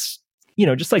it's,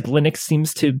 just like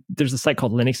Linux there's a site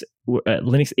called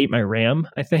Linux ate my RAM,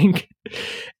 I think.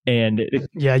 And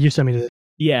you sent me to that.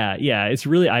 Yeah. It's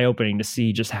really eye-opening to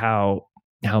see just how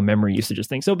memory usage is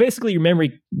things. So basically your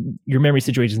memory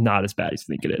situation is not as bad as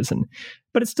you think it is.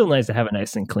 But it's still nice to have it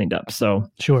nice and cleaned up. So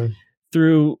sure.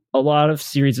 Through a lot of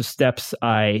series of steps,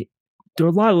 I do a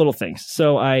lot of little things.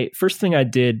 So first thing I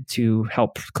did to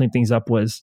help clean things up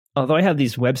was, although I have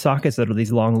these WebSockets that are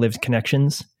these long-lived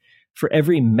connections, for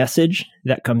every message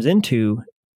that comes into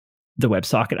the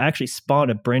WebSocket, I actually spawn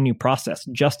a brand new process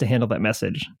just to handle that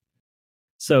message.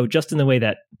 So just in the way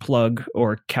that Plug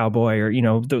or Cowboy or,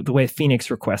 the way Phoenix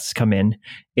requests come in,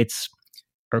 it's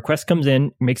a request comes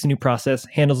in, makes a new process,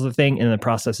 handles the thing, and the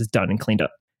process is done and cleaned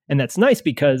up. And that's nice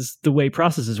because the way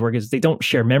processes work is they don't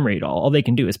share memory at all. All they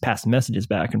can do is pass messages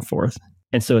back and forth.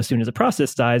 And so as soon as a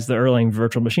process dies, the Erlang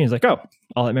virtual machine is like, oh,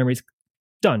 all that memory's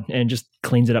done, and just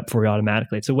cleans it up for you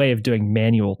automatically. It's a way of doing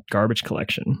manual garbage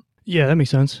collection. Yeah, that makes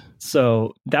sense.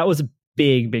 So that was a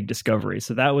big discovery.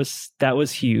 So that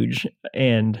was huge.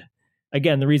 And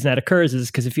again, the reason that occurs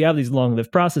is because if you have these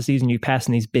long-lived processes and you pass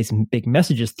in these big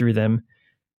messages through them,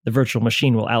 the virtual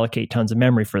machine will allocate tons of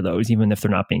memory for those, even if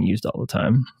they're not being used all the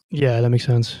time. Yeah, that makes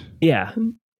sense. Yeah.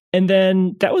 And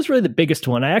then that was really the biggest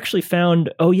one. I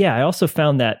also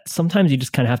found that sometimes you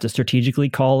just kind of have to strategically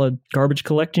call a garbage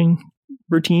collecting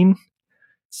routine.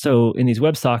 So in these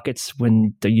WebSockets,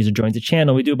 when the user joins a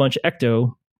channel, we do a bunch of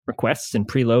ecto requests and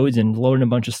preloads and load a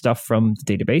bunch of stuff from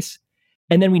the database.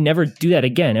 And then we never do that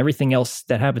again. Everything else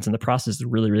that happens in the process is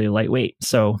really, really lightweight.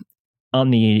 So on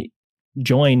the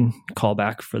join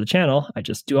callback for the channel, I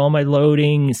just do all my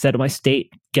loading, set up my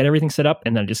state, get everything set up,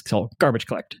 and then I just call garbage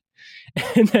collect.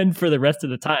 And then for the rest of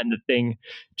the time, the thing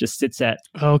just sits at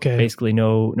basically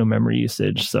no memory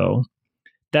usage. So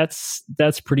that's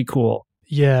pretty cool.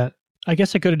 Yeah. I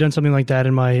guess I could have done something like that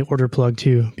in my order plug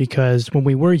too, because when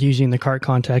we were using the cart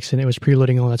context and it was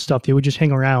preloading all that stuff, they would just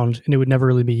hang around and it would never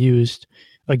really be used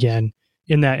again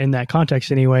in that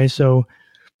context anyway. So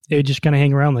it would just kind of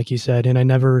hang around, like you said. And I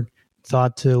never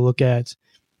thought to look at,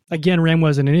 again, RAM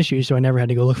wasn't an issue, so I never had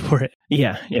to go look for it.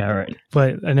 Yeah, right.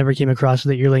 But I never came across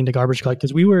that Erlang to garbage collect,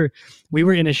 because we were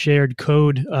in a shared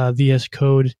code VS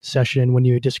Code session when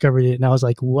you discovered it, and I was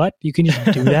like, "What? You can just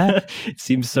do that?" It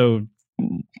seems so,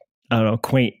 I don't know,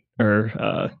 quaint,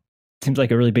 or seems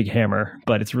like a really big hammer,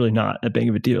 but it's really not that big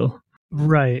of a deal.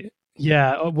 Right.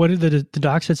 Yeah. What did the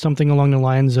doc said something along the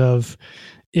lines of,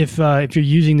 if you're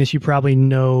using this, you probably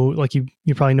know, like you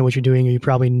probably know what you're doing, or you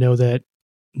probably know that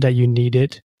you need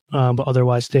it, but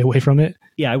otherwise stay away from it.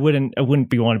 Yeah, I wouldn't want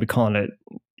to be calling it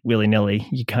willy nilly.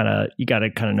 You got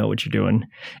to know what you're doing,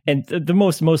 and the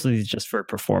mostly is just for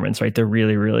performance, right? They're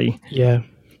really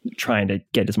trying to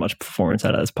get as much performance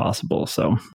out of it as possible.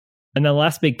 So, and the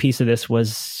last big piece of this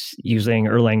was using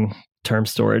Erlang term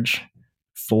storage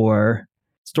for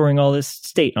storing all this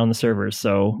state on the servers.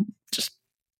 So just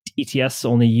ETS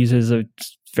only uses a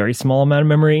very small amount of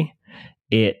memory.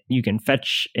 You can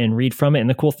fetch and read from it. And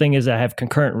the cool thing is I have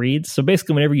concurrent reads. So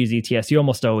basically whenever you use ETS, you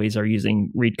almost always are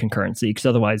using read concurrency, because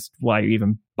otherwise why are you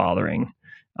even bothering?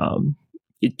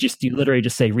 You literally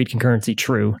just say read concurrency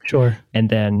true. Sure. And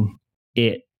then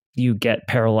you get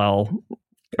parallel,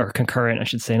 or concurrent, I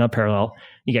should say, not parallel.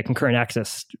 You get concurrent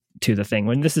access to the thing.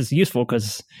 When this is useful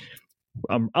because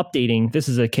this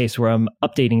is a case where I'm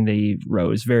updating the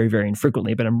rows very, very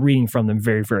infrequently, but I'm reading from them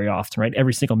very, very often, right?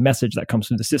 Every single message that comes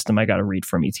through the system, I got to read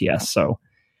from ETS. So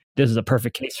this is a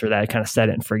perfect case for that. I kind of set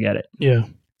it and forget it. Yeah.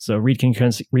 So read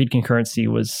concurrency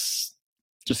was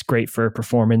just great for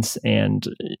performance. And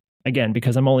again,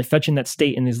 because I'm only fetching that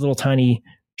state in these little tiny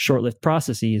short-lived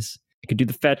processes, I could do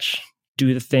the fetch,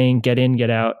 do the thing, get in, get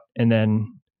out, and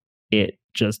then it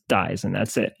just dies, and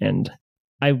that's it. And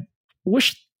I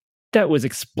wish that was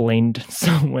explained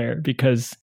somewhere,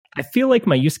 because I feel like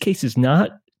my use case is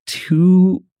not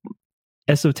too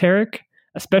esoteric,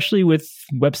 especially with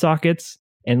WebSockets.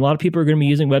 And a lot of people are going to be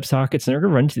using WebSockets, and they're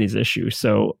going to run into these issues.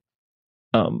 So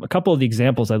a couple of the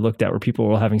examples I looked at where people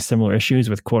were having similar issues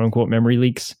with quote unquote memory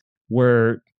leaks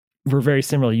were very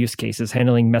similar use cases,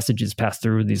 handling messages passed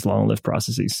through these long-lived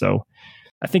processes. So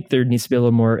I think there needs to be a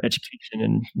little more education,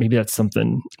 and maybe that's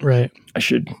something right I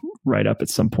should write up at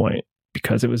some point,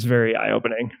 because it was very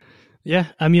eye-opening. Yeah,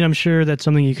 I mean, I'm sure that's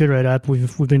something you could write up.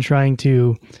 We've been trying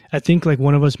to, I think like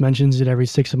one of us mentions it every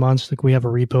 6 months. Like we have a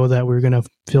repo that we're going to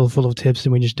fill full of tips,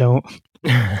 and we just don't.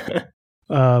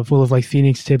 Full of like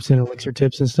Phoenix tips and Elixir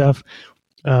tips and stuff.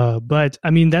 But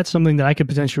I mean, that's something that I could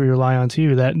potentially rely on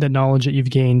too, that knowledge that you've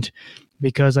gained,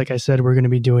 because like I said, we're going to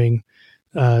be doing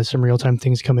some real-time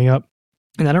things coming up.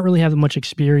 And I don't really have much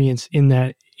experience in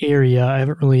that area. I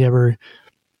haven't really ever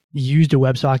used a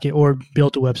WebSocket or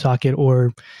built a WebSocket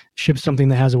or shipped something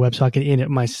that has a WebSocket in it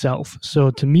myself.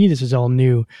 So to me, this is all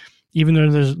new, even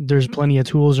though there's plenty of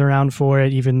tools around for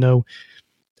it, even though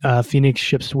Phoenix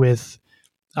ships with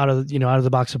out of the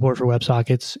box support for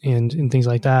WebSockets and things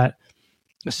like that.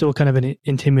 It's still kind of an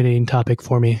intimidating topic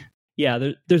for me.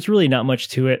 Yeah, there's really not much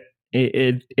to it.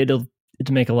 It'll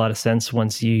make a lot of sense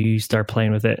once you start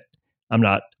playing with it. I'm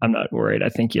not worried. I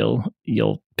think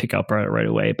you'll pick up right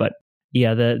away. But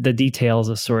yeah, the details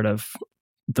of sort of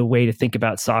the way to think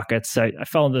about sockets. I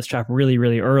fell into this trap really,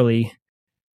 really early,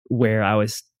 where I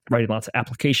was writing lots of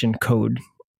application code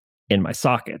in my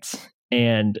sockets,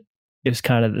 and it was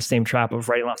kind of the same trap of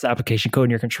writing lots of application code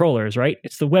in your controllers, right?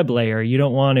 It's the web layer. You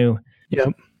don't want to.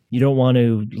 Yep. You don't want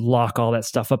to lock all that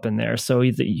stuff up in there. So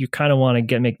you kind of want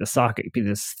to make the socket be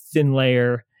this thin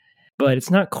layer, but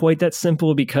it's not quite that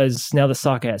simple, because now the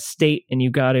socket has state, and you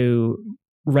got to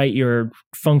write your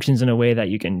functions in a way that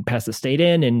you can pass the state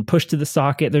in and push to the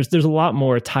socket. There's a lot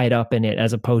more tied up in it,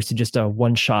 as opposed to just a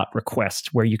one-shot request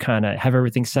where you kind of have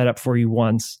everything set up for you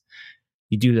once,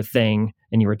 you do the thing,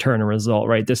 and you return a result,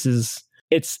 right? It's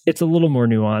a little more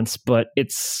nuanced, but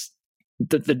it's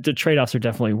the trade-offs are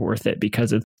definitely worth it,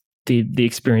 because of the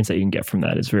experience that you can get from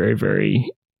that is very, very,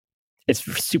 it's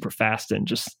super fast and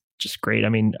just great. I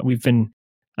mean, I've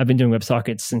been doing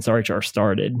WebSockets since RHR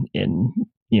started in,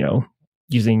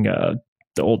 using the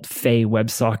old Fey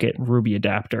WebSocket Ruby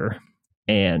adapter,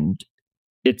 and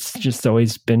it's just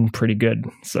always been pretty good.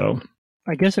 So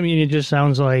I guess, I mean, it just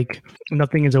sounds like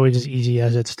nothing is always as easy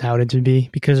as it's touted to be,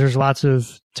 because there's lots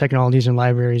of technologies and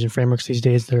libraries and frameworks these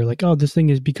days that are like, oh, this thing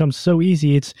has become so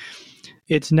easy.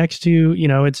 It's next to,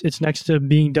 it's next to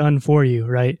being done for you,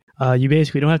 right? You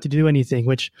basically don't have to do anything,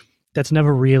 which that's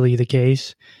never really the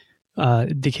case.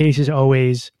 The case is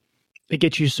always, it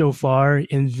gets you so far,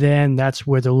 and then that's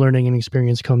where the learning and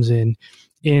experience comes in.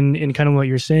 In kind of what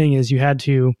you're saying is you had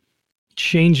to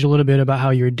change a little bit about how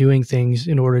you're doing things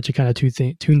in order to kind of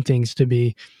tune things to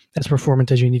be as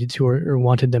performant as you needed to or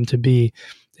wanted them to be.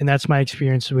 And that's my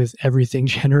experience with everything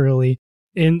generally.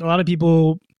 And a lot of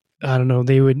people, I don't know,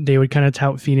 they would kind of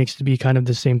tout Phoenix to be kind of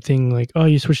the same thing, like, oh,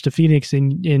 you switch to Phoenix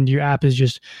and your app is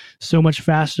just so much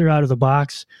faster out of the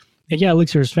box. And yeah,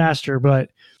 Elixir is faster,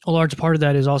 but a large part of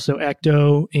that is also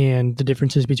Ecto and the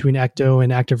differences between Ecto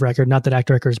and Active Record. Not that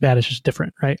Active Record is bad, it's just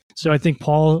different, right? So I think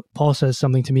Paul says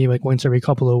something to me like once every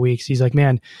couple of weeks. He's like,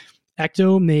 man,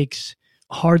 Ecto makes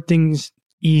hard things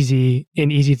easy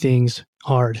and easy things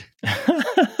hard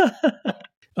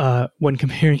when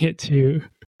comparing it to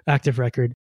Active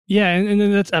Record. Yeah, and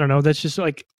then that's, I don't know, that's just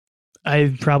like,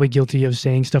 I'm probably guilty of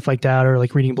saying stuff like that, or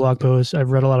like reading blog posts.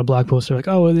 I've read a lot of blog posts that are like,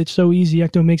 oh, it's so easy,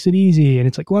 Ecto makes it easy. And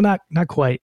it's like, well, not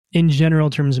quite. In general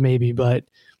terms, maybe, but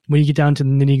when you get down to the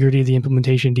nitty-gritty of the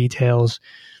implementation details,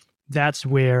 that's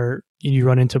where you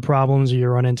run into problems, or you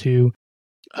run into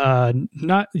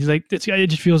not like it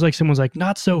just feels like someone's like,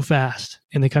 not so fast,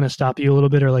 and they kind of stop you a little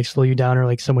bit, or like slow you down, or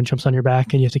like someone jumps on your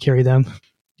back and you have to carry them.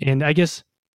 And I guess,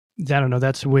 I don't know,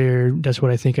 that's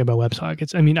what I think about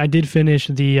WebSockets. I mean, I did finish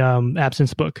the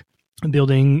Absence book,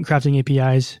 crafting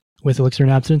APIs with Elixir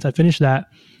and Absence. I finished that.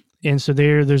 And so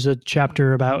there's a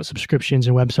chapter about subscriptions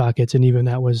and WebSockets. And even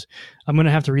that was, I'm going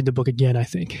to have to read the book again, I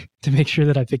think, to make sure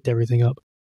that I picked everything up.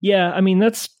 Yeah, I mean,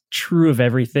 that's true of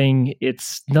everything.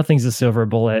 Nothing's a silver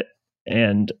bullet.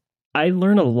 And I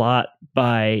learn a lot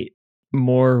by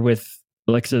more with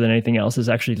Elixir than anything else is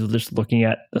actually just looking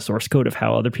at the source code of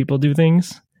how other people do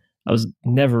things. I was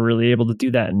never really able to do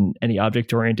that in any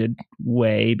object-oriented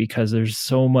way because there's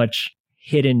so much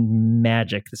hidden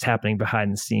magic that's happening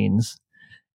behind the scenes.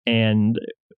 And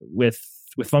with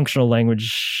functional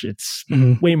language, it's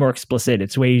way more explicit.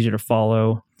 It's way easier to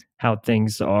follow how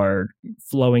things are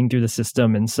flowing through the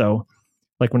system. And so,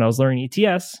 like when I was learning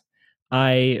ETS,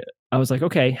 I was like,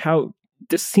 okay,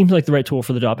 this seems like the right tool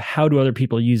for the job. How do other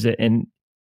people use it? And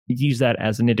use that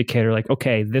as an indicator, like,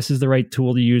 okay, this is the right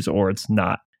tool to use, or it's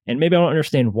not. And maybe I don't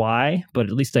understand why, but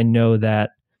at least I know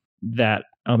that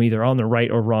I'm either on the right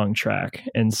or wrong track.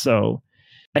 And so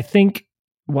I think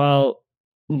while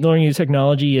learning new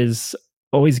technology is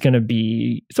always going to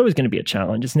be a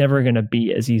challenge. It's never going to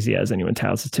be as easy as anyone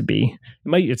tells it to be.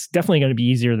 It's definitely going to be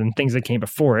easier than things that came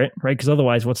before it, right? Because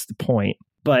otherwise, what's the point?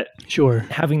 But sure,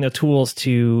 having the tools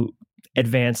to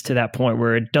advance to that point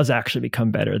where it does actually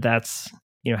become better, that's,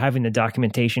 having the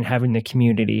documentation, having the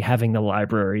community, having the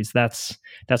libraries, that's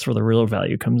where the real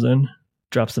value comes in.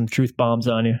 Drop some truth bombs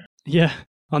on you. Yeah.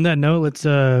 On that note, let's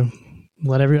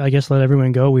let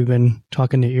everyone go. We've been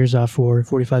talking their ears off for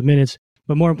 45 minutes.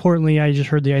 But more importantly, I just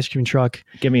heard the ice cream truck.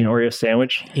 Give me an Oreo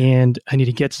sandwich. And I need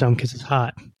to get some because it's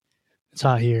hot. It's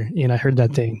hot here. And I heard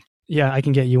that thing. Yeah, I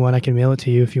can get you one. I can mail it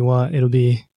to you if you want. It'll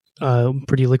be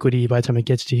pretty liquidy by the time it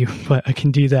gets to you, but I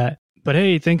can do that. But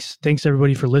hey, thanks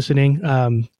everybody for listening.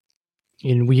 And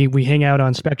we hang out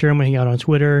on Spectrum. We hang out on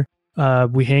Twitter.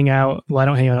 We hang out. Well, I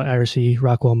don't hang out on IRC.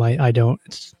 Rockwell I don't.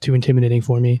 It's too intimidating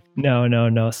for me.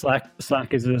 No.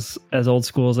 Slack is as old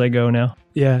school as I go now.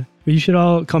 Yeah. But you should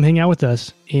all come hang out with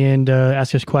us and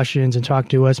ask us questions and talk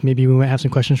to us. Maybe we might have some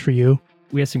questions for you.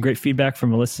 We had some great feedback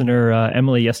from a listener,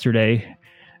 Emily, yesterday,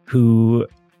 who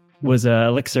was a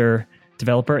Elixir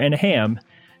developer and a ham.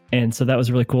 And so that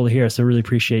was really cool to hear. So really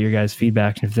appreciate your guys'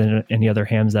 feedback. And if there's any other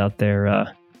hams out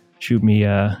there, shoot me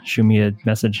a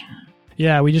message.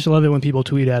 Yeah, we just love it when people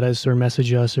tweet at us or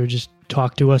message us or just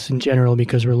talk to us in general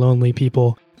because we're lonely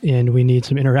people and we need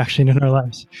some interaction in our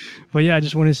lives. But yeah, I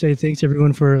just want to say thanks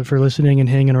everyone for listening and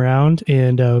hanging around.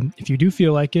 And if you do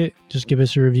feel like it, just give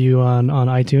us a review on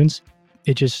iTunes.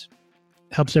 It just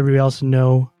helps everybody else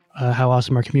know how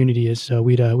awesome our community is. So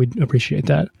we'd appreciate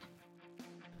that.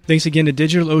 Thanks again to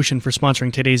DigitalOcean for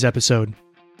sponsoring today's episode.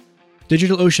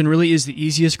 DigitalOcean really is the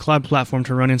easiest cloud platform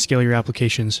to run and scale your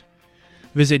applications.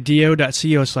 Visit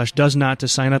do.co/doesnot to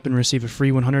sign up and receive a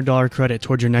free $100 credit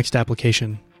towards your next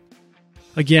application.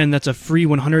 Again, that's a free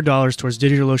 $100 towards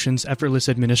DigitalOcean's effortless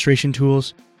administration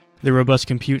tools, their robust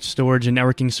compute, storage, and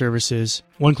networking services,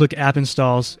 one-click app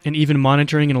installs, and even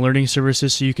monitoring and alerting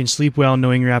services so you can sleep well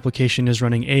knowing your application is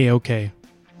running A-OK.